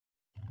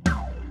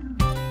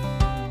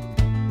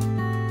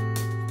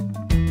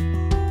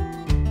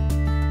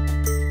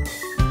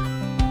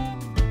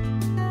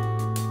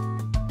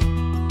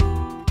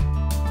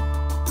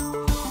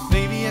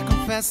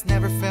confess,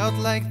 never felt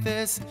like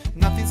this.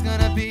 Nothing's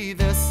gonna be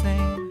the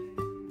same.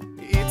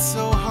 It's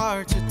so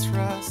hard to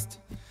trust,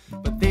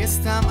 but this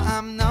time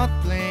I'm not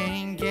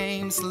playing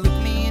games. Look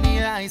me in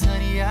the eyes,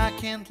 honey, I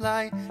can't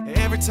lie.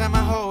 Every time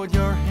I hold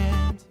your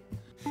hand,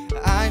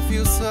 I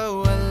feel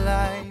so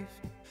alive.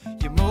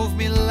 You move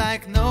me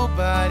like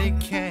nobody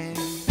can.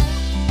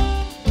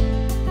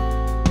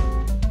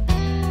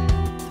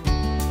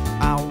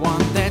 I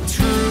want that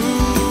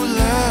true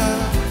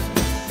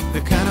love,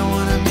 the kind I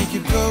wanna make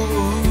you go,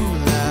 ooh,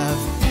 love.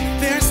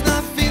 There's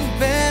nothing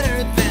better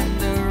than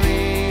the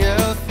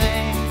real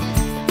thing.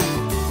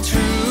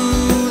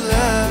 True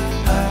love,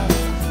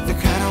 the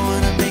kind I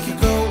wanna make you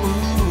go,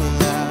 ooh,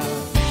 love.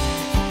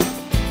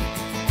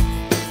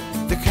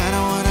 The kind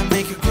I wanna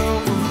make you go,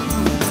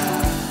 ooh,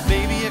 love.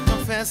 Baby, I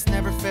confess,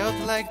 never felt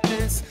like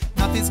this.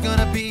 Nothing's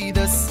gonna be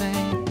the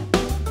same.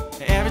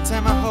 Every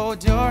time I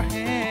hold your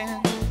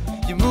hand,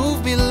 you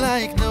move me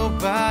like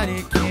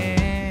nobody can.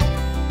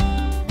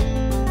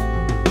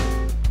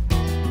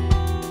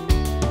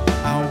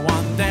 I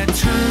want that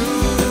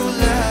true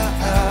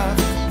love,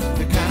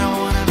 the kind I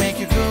wanna make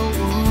you go,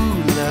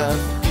 ooh, love.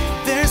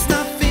 There's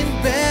nothing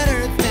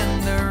better than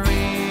the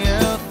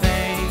real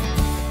thing.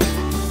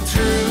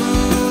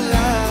 True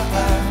love,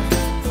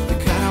 the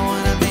kind I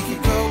wanna make you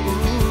go,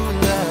 ooh,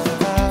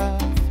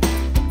 love.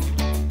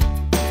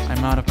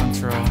 I'm out of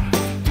control.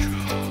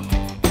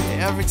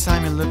 Every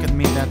time you look at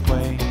me that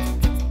way,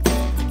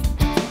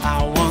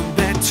 I want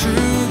that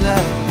true